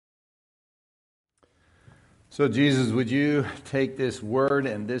So Jesus, would you take this word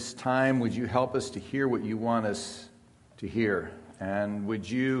and this time, would you help us to hear what you want us to hear? And would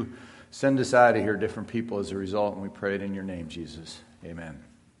you send us out of here different people as a result? And we pray it in your name, Jesus. Amen.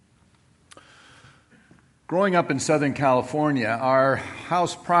 Growing up in Southern California, our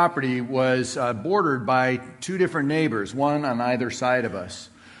house property was bordered by two different neighbors, one on either side of us.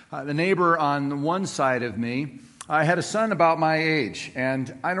 The neighbor on one side of me, I had a son about my age,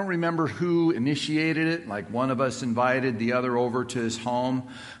 and I don't remember who initiated it, like one of us invited the other over to his home,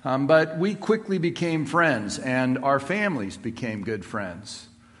 but we quickly became friends, and our families became good friends.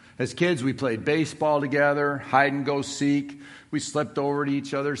 As kids, we played baseball together, hide and go seek, we slept over at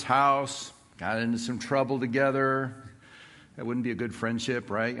each other's house, got into some trouble together. That wouldn't be a good friendship,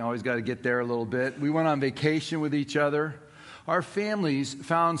 right? You always got to get there a little bit. We went on vacation with each other. Our families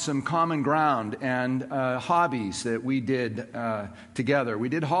found some common ground and hobbies that we did together. We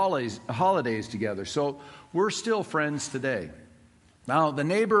did holidays together, so we're still friends today. Now, the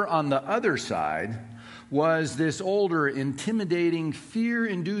neighbor on the other side was this older, intimidating,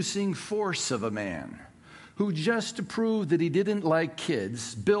 fear-inducing force of a man who, just to prove that he didn't like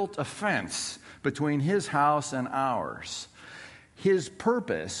kids, built a fence between his house and ours. His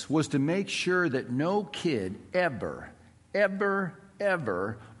purpose was to make sure that no kid ever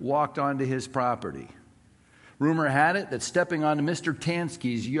walked onto his property. Rumor had it that stepping onto Mr.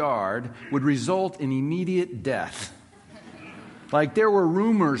 Tansky's yard would result in immediate death. Like there were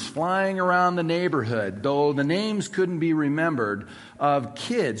rumors flying around the neighborhood, though the names couldn't be remembered, of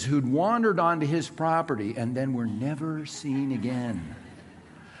kids who'd wandered onto his property and then were never seen again.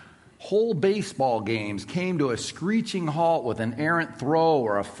 Whole baseball games came to a screeching halt with an errant throw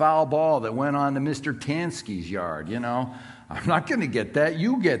or a foul ball that went on to Mr. Tansky's yard. You know, I'm not going to get that.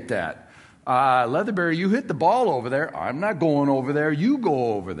 You get that. Leatherberry, you hit the ball over there. I'm not going over there. You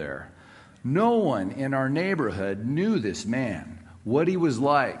go over there. No one in our neighborhood knew this man, what he was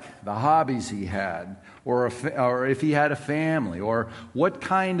like, the hobbies he had, or if he had a family, or what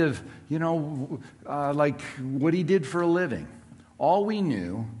kind of, like what he did for a living. All we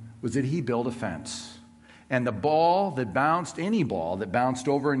knew was that he built a fence. And the ball that bounced, any ball that bounced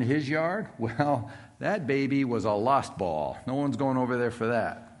over into his yard, well, that baby was a lost ball. No one's going over there for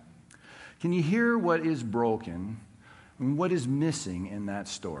that. Can you hear what is broken and what is missing in that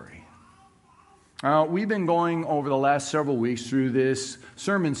story? We've been going over the last several weeks through this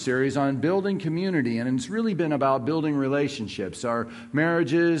sermon series on building community, and it's really been about building relationships, our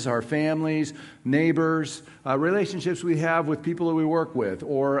marriages, our families, neighbors, relationships we have with people that we work with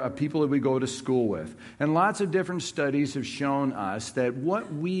or people that we go to school with. And lots of different studies have shown us that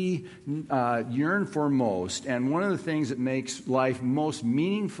what we yearn for most, and one of the things that makes life most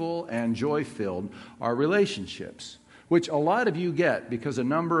meaningful and joy-filled, are relationships, which a lot of you get because a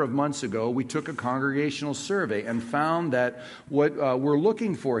number of months ago we took a congregational survey and found that what we're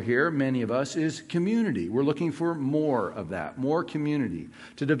looking for here, many of us, is community. We're looking for more of that, more community,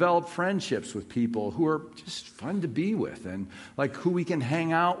 to develop friendships with people who are just fun to be with and like who we can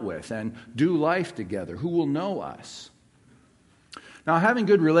hang out with and do life together, who will know us. Now, having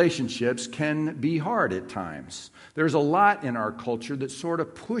good relationships can be hard at times. There's a lot in our culture that sort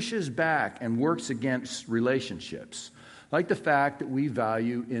of pushes back and works against relationships, like the fact that we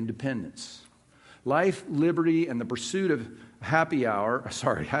value independence. Life, liberty, and the pursuit of I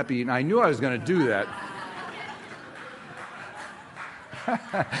knew I was going to do that.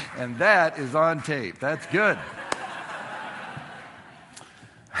 And that is on tape. That's good.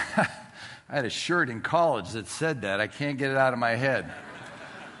 I had a shirt in college that said that. I can't get it out of my head.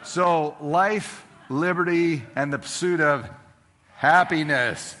 So life, liberty, and the pursuit of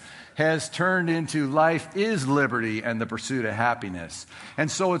happiness has turned into life is liberty and the pursuit of happiness. And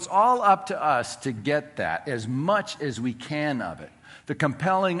so it's all up to us to get that as much as we can of it. The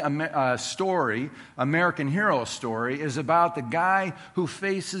compelling story, American Hero story, is about the guy who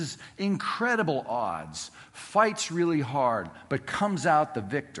faces incredible odds, fights really hard, but comes out the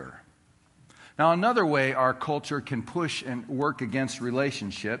victor. Now, another way our culture can push and work against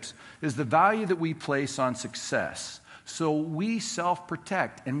relationships is the value that we place on success. So we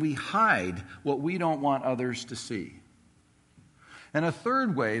self-protect and we hide what we don't want others to see. And a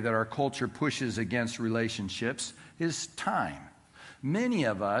third way that our culture pushes against relationships is time. Many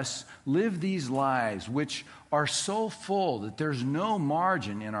of us live these lives which are so full that there's no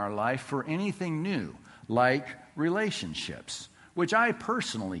margin in our life for anything new, like relationships, which I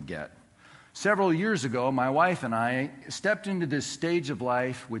personally get. Several years ago, my wife and I stepped into this stage of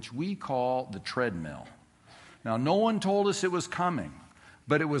life which we call the treadmill. Now, no one told us it was coming,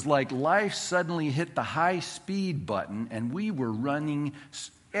 but it was like life suddenly hit the high speed button and we were running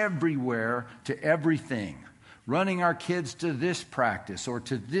everywhere to everything. running our kids to this practice or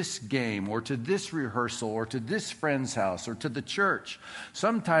to this game or to this rehearsal or to this friend's house or to the church.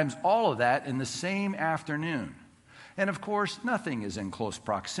 Sometimes all of that in the same afternoon. And of course, nothing is in close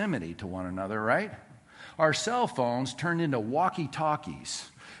proximity to one another, right? Our cell phones turned into walkie-talkies.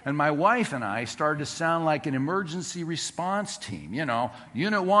 And my wife and I started to sound like an emergency response team. You know,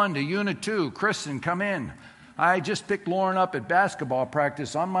 Unit 1 to Unit 2, Kristen, come in. I just picked Lauren up at basketball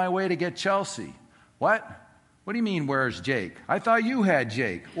practice on my way to get Chelsea. What? What do you mean, where's Jake? I thought you had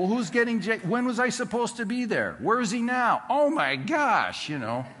Jake. Well, who's getting Jake? When was I supposed to be there? Where is he now? Oh my gosh, you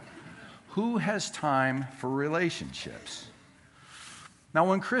know. Who has time for relationships? Now,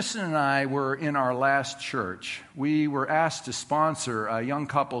 when Kristen and I were in our last church, we were asked to sponsor a young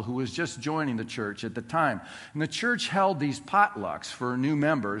couple who was just joining the church at the time. And the church held these potlucks for new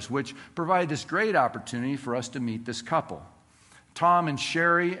members, which provided this great opportunity for us to meet this couple. Tom and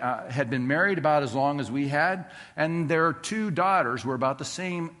Sherry had been married about as long as we had, and their two daughters were about the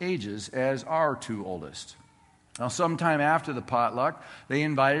same ages as our two oldest. Now, sometime after the potluck, they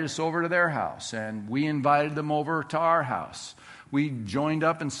invited us over to their house, and we invited them over to our house. We joined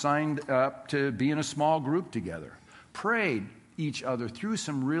up and signed up to be in a small group together, prayed each other through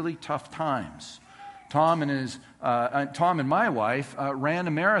some really tough times. Tom and my wife ran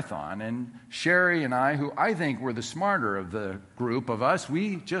a marathon, and Sherry and I, who I think were the smarter of the group of us,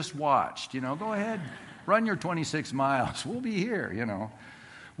 we just watched. You know, go ahead, run your 26 miles. We'll be here, you know.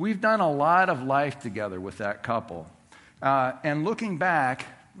 We've done a lot of life together with that couple. And looking back,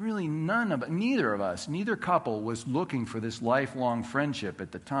 really neither couple was looking for this lifelong friendship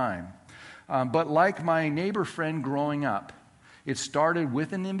at the time. But like my neighbor friend growing up, it started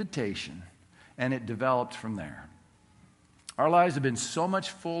with an invitation, and it developed from there. Our lives have been so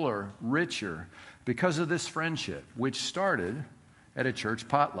much fuller, richer, because of this friendship, which started at a church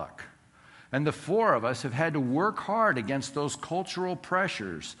potluck. And the four of us have had to work hard against those cultural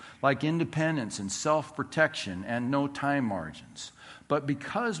pressures like independence and self-protection and no time margins. But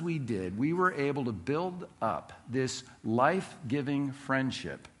because we did, we were able to build up this life-giving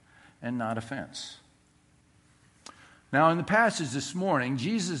friendship and not offense. Now, in the passage this morning,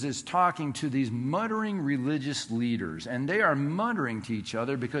 Jesus is talking to these muttering religious leaders, and they are muttering to each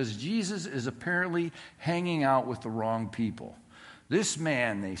other because Jesus is apparently hanging out with the wrong people. This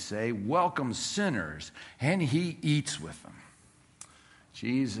man, they say, welcomes sinners, and he eats with them.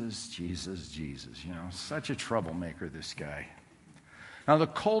 Jesus, you know, such a troublemaker, this guy. Now, the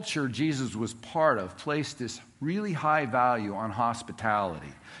culture Jesus was part of placed this really high value on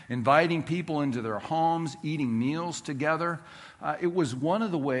hospitality, inviting people into their homes, eating meals together. It was one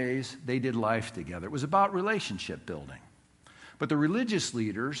of the ways they did life together. It was about relationship building. But the religious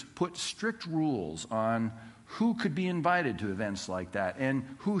leaders put strict rules on who could be invited to events like that and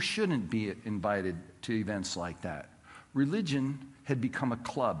who shouldn't be invited to events like that. Religion had become a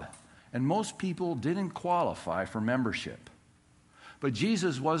club, and most people didn't qualify for membership. But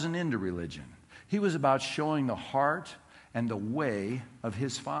Jesus wasn't into religion. He was about showing the heart and the way of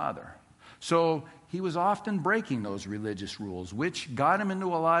his Father. So he was often breaking those religious rules, which got him into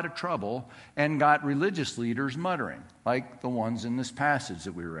a lot of trouble and got religious leaders muttering, like the ones in this passage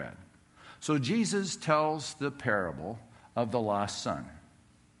that we read. So Jesus tells the parable of the lost son.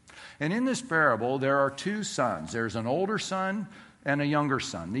 And in this parable, there are two sons. There's an older son and a younger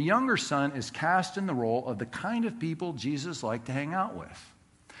son. The younger son is cast in the role of the kind of people Jesus liked to hang out with.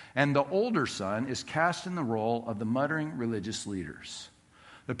 And the older son is cast in the role of the muttering religious leaders.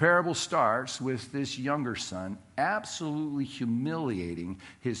 The parable starts with this younger son absolutely humiliating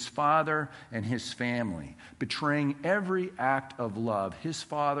his father and his family, betraying every act of love his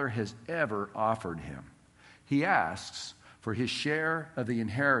father has ever offered him. He asks for his share of the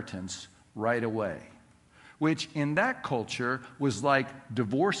inheritance right away, which in that culture was like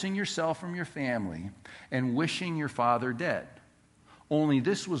divorcing yourself from your family and wishing your father dead. Only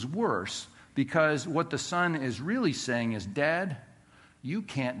this was worse because what the son is really saying is, Dad, you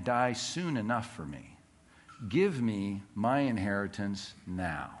can't die soon enough for me. Give me my inheritance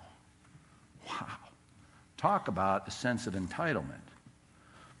now. Wow. Talk about a sense of entitlement.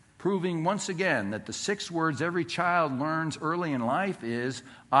 Proving once again that the 6 words every child learns early in life is,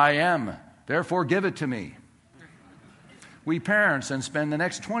 I am, therefore give it to me. We parents then spend the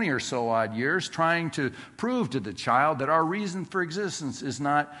next 20 or so odd years trying to prove to the child that our reason for existence is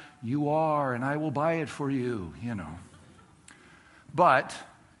not, you are and I will buy it for you, you know. But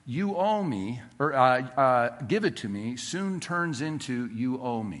you owe me, or give it to me, soon turns into you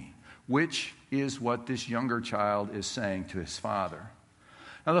owe me, which is what this younger child is saying to his father.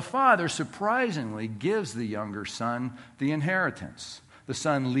 Now the father surprisingly gives the younger son the inheritance. The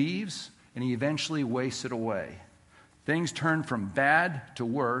son leaves and he eventually wastes it away. Things turn from bad to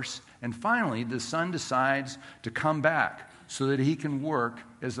worse, and finally the son decides to come back so that he can work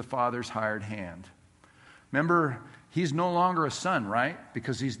as the father's hired hand. Remember, he's no longer a son, right?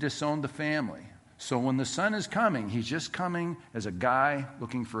 Because he's disowned the family. So when the son is coming, he's just coming as a guy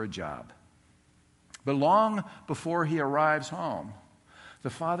looking for a job. But long before he arrives home, the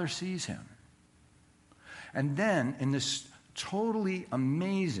father sees him. And then, in this totally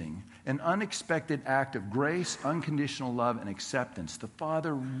amazing and unexpected act of grace, unconditional love, and acceptance, the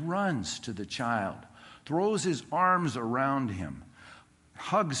father runs to the child, throws his arms around him,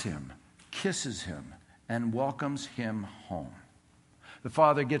 hugs him, kisses him, and welcomes him home. The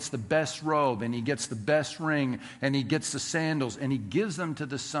father gets the best robe, and he gets the best ring, and he gets the sandals, and he gives them to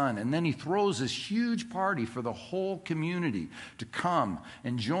the son. And then he throws this huge party for the whole community to come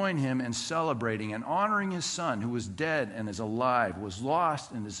and join him in celebrating and honoring his son who was dead and is alive, was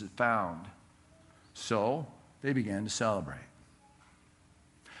lost and is found. So they began to celebrate.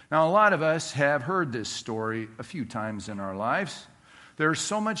 Now, a lot of us have heard this story a few times in our lives. There's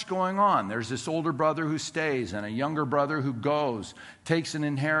so much going on. There's this older brother who stays and a younger brother who goes, takes an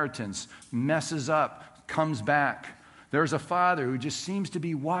inheritance, messes up, comes back. There's a father who just seems to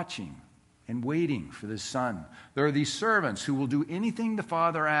be watching and waiting for this son. There are these servants who will do anything the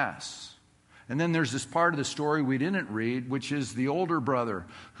father asks. And then there's this part of the story we didn't read, which is the older brother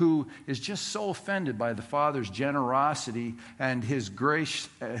who is just so offended by the father's generosity and his grace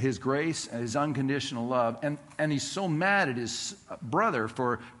and his unconditional love. And he's so mad at his brother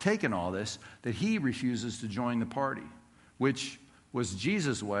for taking all this that he refuses to join the party, which was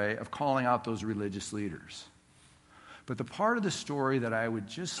Jesus' way of calling out those religious leaders. But the part of the story that I would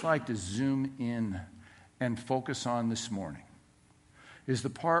just like to zoom in and focus on this morning is the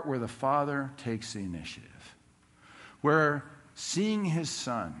part where the father takes the initiative, where seeing his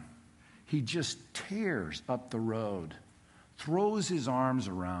son, he just tears up the road, throws his arms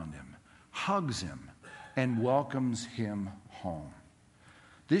around him, hugs him, and welcomes him home.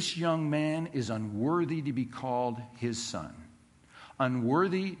 This young man is unworthy to be called his son,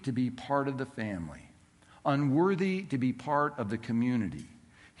 unworthy to be part of the family, unworthy to be part of the community.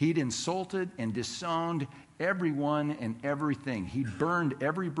 He'd insulted and disowned everyone and everything. He burned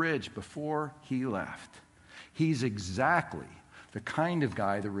every bridge before he left. He's exactly the kind of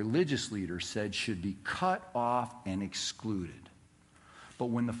guy the religious leaders said should be cut off and excluded. But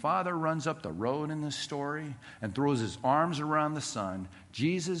when the father runs up the road in this story and throws his arms around the son,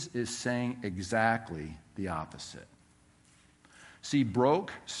 Jesus is saying exactly the opposite. See,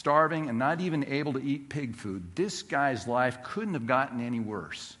 broke, starving, and not even able to eat pig food, this guy's life couldn't have gotten any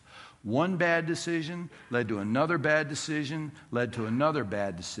worse. One bad decision led to another bad decision, led to another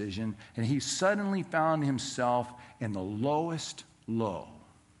bad decision, and he suddenly found himself in the lowest low.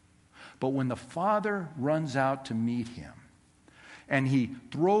 But when the father runs out to meet him, and he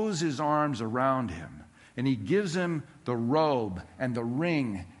throws his arms around him, and he gives him the robe and the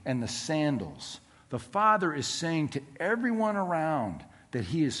ring and the sandals, the father is saying to everyone around that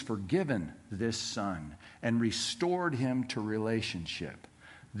he has forgiven this son and restored him to relationship.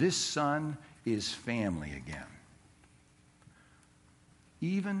 This son is family again.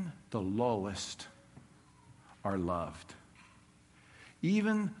 Even the lowest are loved.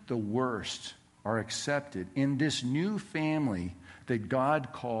 Even the worst are accepted in this new family that God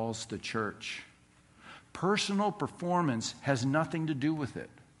calls the church. Personal performance has nothing to do with it.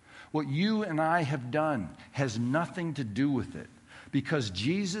 What you and I have done has nothing to do with it, because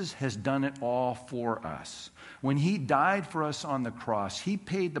Jesus has done it all for us. When he died for us on the cross, he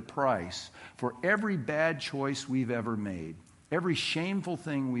paid the price for every bad choice we've ever made, every shameful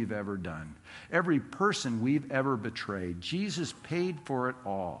thing we've ever done, every person we've ever betrayed. Jesus paid for it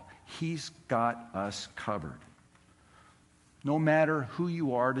all. He's got us covered. No matter who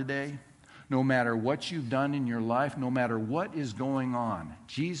you are today, no matter what you've done in your life, no matter what is going on,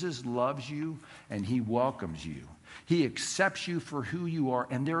 Jesus loves you and he welcomes you. He accepts you for who you are,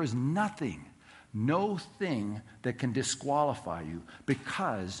 and there is nothing, no thing that can disqualify you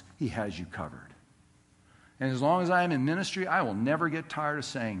because he has you covered. And as long as I am in ministry, I will never get tired of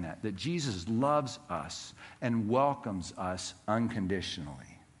saying that Jesus loves us and welcomes us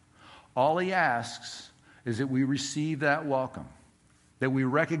unconditionally. All he asks is that we receive that welcome, that we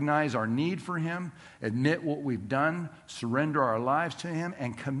recognize our need for him, admit what we've done, surrender our lives to him,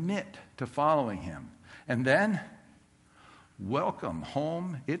 and commit to following him. And then, welcome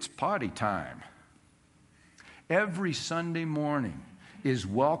home, it's party time. Every Sunday morning, is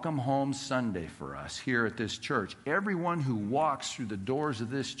Welcome Home Sunday for us here at this church. Everyone who walks through the doors of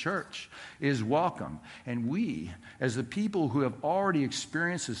this church is welcome. And we, as the people who have already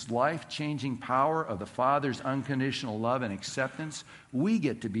experienced this life-changing power of the Father's unconditional love and acceptance, we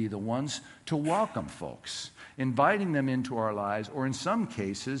get to be the ones to welcome folks, inviting them into our lives, or in some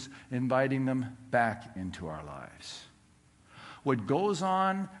cases, inviting them back into our lives. What goes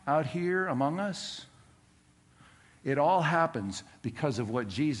on out here among us, it all happens because of what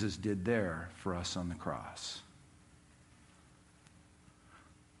Jesus did there for us on the cross.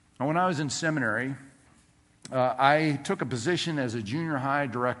 Now, when I was in seminary, I took a position as a junior high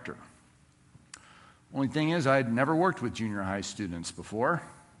director. Only thing is, I'd never worked with junior high students before,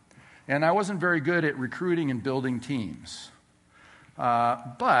 and I wasn't very good at recruiting and building teams.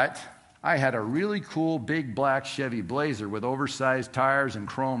 But I had a really cool big black Chevy Blazer with oversized tires and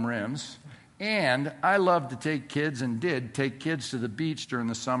chrome rims. And I loved to take kids, and did take kids, to the beach during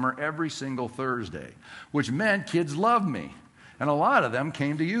the summer every single Thursday, which meant kids loved me. And a lot of them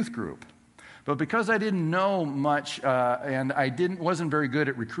came to youth group. But because I didn't know much and I wasn't very good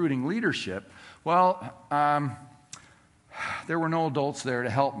at recruiting leadership, well, there were no adults there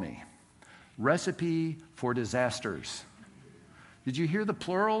to help me. Recipe for disasters. Did you hear the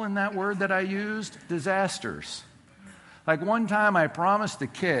plural in that word that I used? Disasters. Like one time I promised the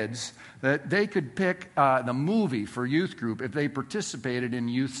kids that they could pick the movie for youth group if they participated in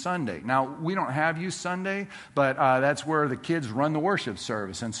Youth Sunday. Now, we don't have Youth Sunday, but that's where the kids run the worship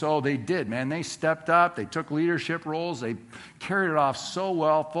service. And so they did, man. They stepped up. They took leadership roles. They carried it off so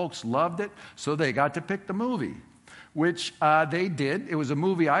well. Folks loved it. So they got to pick the movie, which they did. It was a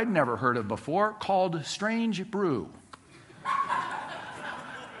movie I'd never heard of before called Strange Brew.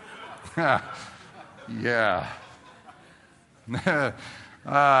 Yeah.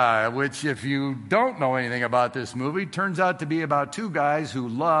 Which, if you don't know anything about this movie, turns out to be about two guys who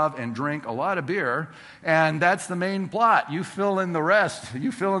love and drink a lot of beer, and that's the main plot. You fill in the rest.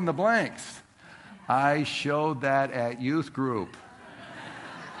 You fill in the blanks. I showed that at youth group.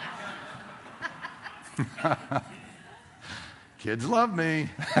 Kids love me.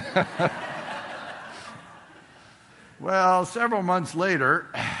 Well, several months later,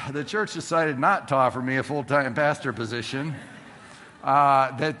 the church decided not to offer me a full-time pastor position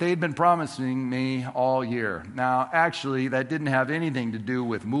that they'd been promising me all year. Now, actually, that didn't have anything to do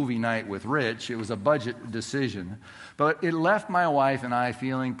with movie night with Rich. It was a budget decision. But it left my wife and I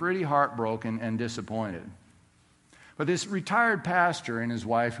feeling pretty heartbroken and disappointed. But this retired pastor and his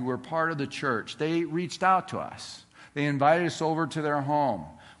wife, who were part of the church, they reached out to us. They invited us over to their home.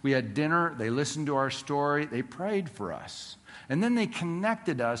 We had dinner, they listened to our story, they prayed for us. And then they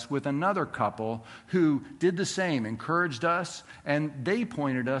connected us with another couple who did the same, encouraged us, and they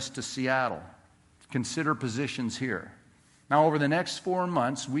pointed us to Seattle. Consider positions here. Now, over the next 4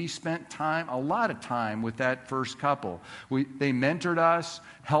 months, we spent a lot of time with that first couple. They mentored us,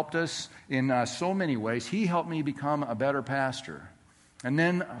 helped us in so many ways. He helped me become a better pastor. And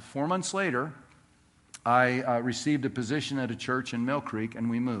then 4 months later, I received a position at a church in Mill Creek, and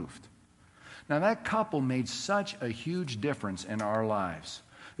we moved. Now, that couple made such a huge difference in our lives.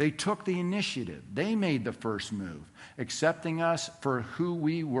 They took the initiative. They made the first move, accepting us for who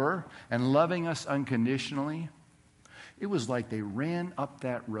we were and loving us unconditionally. It was like they ran up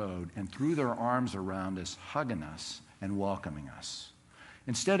that road and threw their arms around us, hugging us and welcoming us.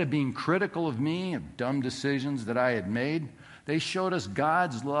 Instead of being critical of me, of dumb decisions that I had made, they showed us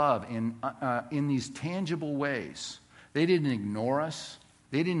God's love in these tangible ways. They didn't ignore us.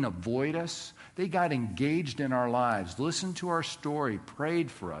 They didn't avoid us. They got engaged in our lives, listened to our story, prayed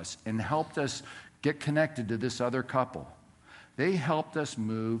for us, and helped us get connected to this other couple. They helped us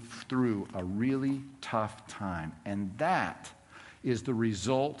move through a really tough time. And that is the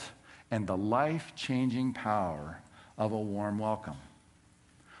result and the life-changing power of a warm welcome.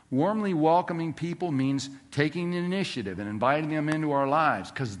 Warmly welcoming people means taking the initiative and inviting them into our lives,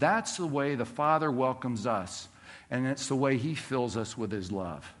 because that's the way the Father welcomes us, and it's the way He fills us with His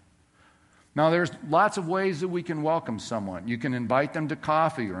love. Now, there's lots of ways that we can welcome someone. You can invite them to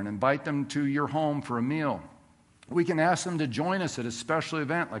coffee or invite them to your home for a meal. We can ask them to join us at a special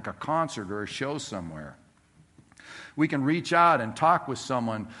event like a concert or a show somewhere. We can reach out and talk with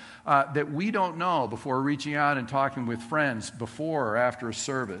someone that we don't know before reaching out and talking with friends before or after a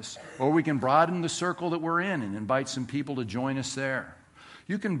service. Or we can broaden the circle that we're in and invite some people to join us there.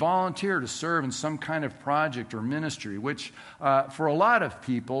 You can volunteer to serve in some kind of project or ministry, which for a lot of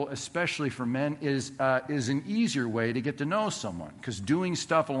people, especially for men, is an easier way to get to know someone, because doing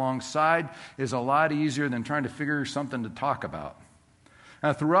stuff alongside is a lot easier than trying to figure something to talk about.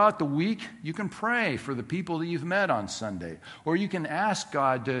 Throughout the week, you can pray for the people that you've met on Sunday. Or you can ask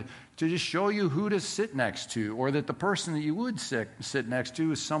God to just show you who to sit next to, or that the person that you would sit next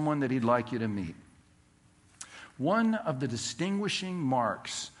to is someone that He'd like you to meet. One of the distinguishing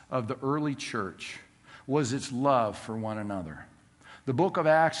marks of the early church was its love for one another. The book of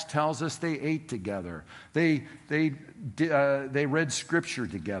Acts tells us they ate together. They read Scripture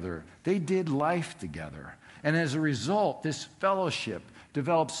together. They did life together. And as a result, this fellowship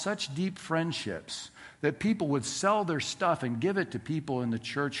developed such deep friendships that people would sell their stuff and give it to people in the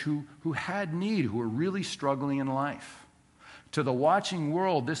church who had need, who were really struggling in life. To the watching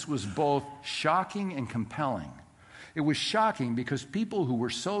world, this was both shocking and compelling. It was shocking because people who were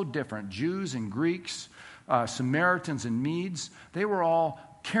so different, Jews and Greeks, Samaritans and Medes, they were all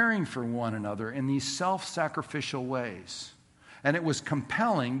caring for one another in these self-sacrificial ways. And it was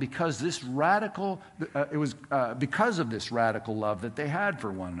compelling because because of this radical love that they had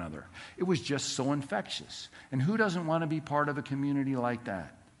for one another. It was just so infectious. And who doesn't want to be part of a community like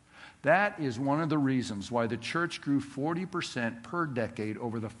that? That is one of the reasons why the church grew 40% per decade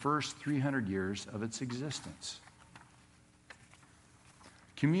over the first 300 years of its existence.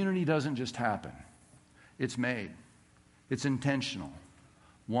 Community doesn't just happen. It's made. It's intentional.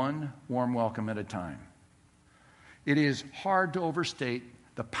 One warm welcome at a time. It is hard to overstate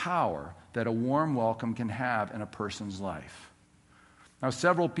the power that a warm welcome can have in a person's life. Now,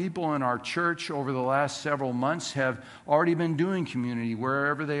 several people in our church over the last several months have already been doing community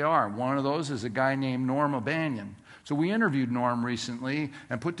wherever they are. One of those is a guy named Norm O'Banion. So we interviewed Norm recently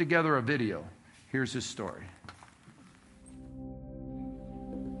and put together a video. Here's his story.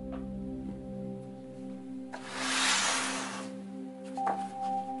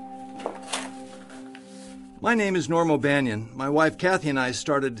 My name is Norm O'Banion. My wife Kathy and I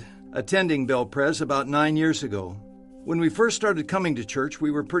started attending Bel Prez about 9 years ago. When we first started coming to church,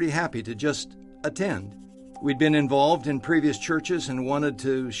 we were pretty happy to just attend. We'd been involved in previous churches and wanted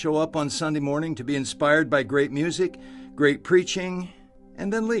to show up on Sunday morning to be inspired by great music, great preaching,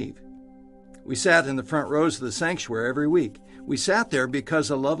 and then leave. We sat in the front rows of the sanctuary every week. We sat there because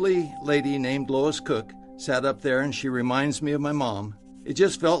a lovely lady named Lois Cook sat up there, and she reminds me of my mom. It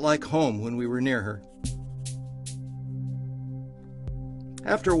just felt like home when we were near her.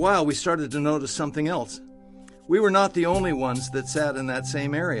 After a while, we started to notice something else. We were not the only ones that sat in that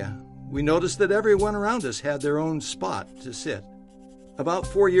same area. We noticed that everyone around us had their own spot to sit. About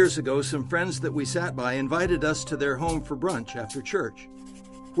 4 years ago, some friends that we sat by invited us to their home for brunch after church,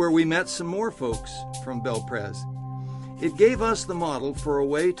 where we met some more folks from Bel Prez. It gave us the model for a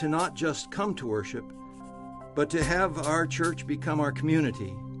way to not just come to worship, but to have our church become our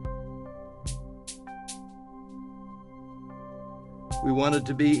community. We wanted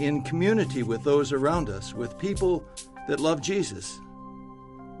to be in community with those around us, with people that love Jesus.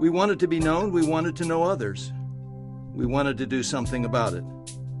 We wanted to be known. We wanted to know others. We wanted to do something about it.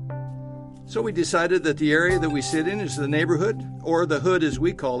 So we decided that the area that we sit in is the neighborhood, or the hood as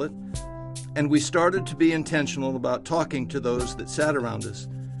we call it, and we started to be intentional about talking to those that sat around us.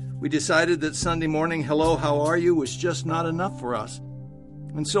 We decided that Sunday morning, hello, how are you, was just not enough for us.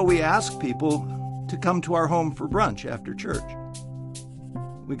 And so we asked people to come to our home for brunch after church.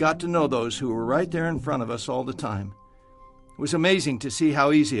 We got to know those who were right there in front of us all the time. It was amazing to see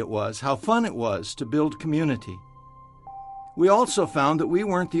how easy it was, how fun it was to build community. We also found that we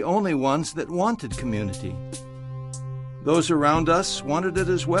weren't the only ones that wanted community. Those around us wanted it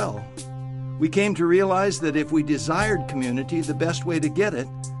as well. We came to realize that if we desired community, the best way to get it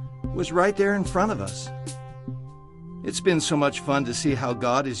was right there in front of us. It's been so much fun to see how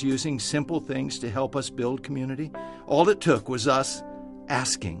God is using simple things to help us build community. All it took was us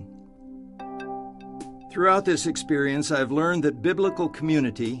asking. Throughout this experience, I've learned that biblical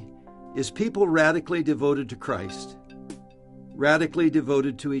community is people radically devoted to Christ, radically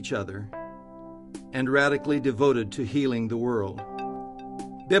devoted to each other, and radically devoted to healing the world.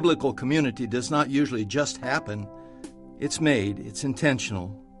 Biblical community does not usually just happen. It's made, it's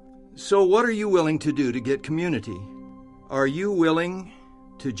intentional. So what are you willing to do to get community? Are you willing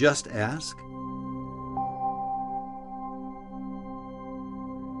to just ask?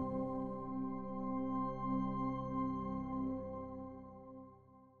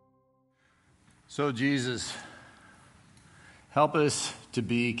 So, Jesus, help us to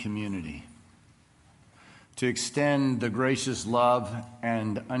be community, to extend the gracious love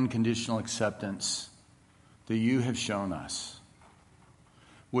and unconditional acceptance that you have shown us.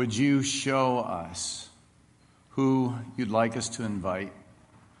 Would you show us who you'd like us to invite?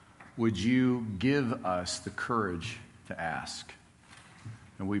 Would you give us the courage to ask?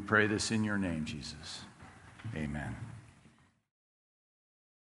 And we pray this in your name, Jesus. Amen.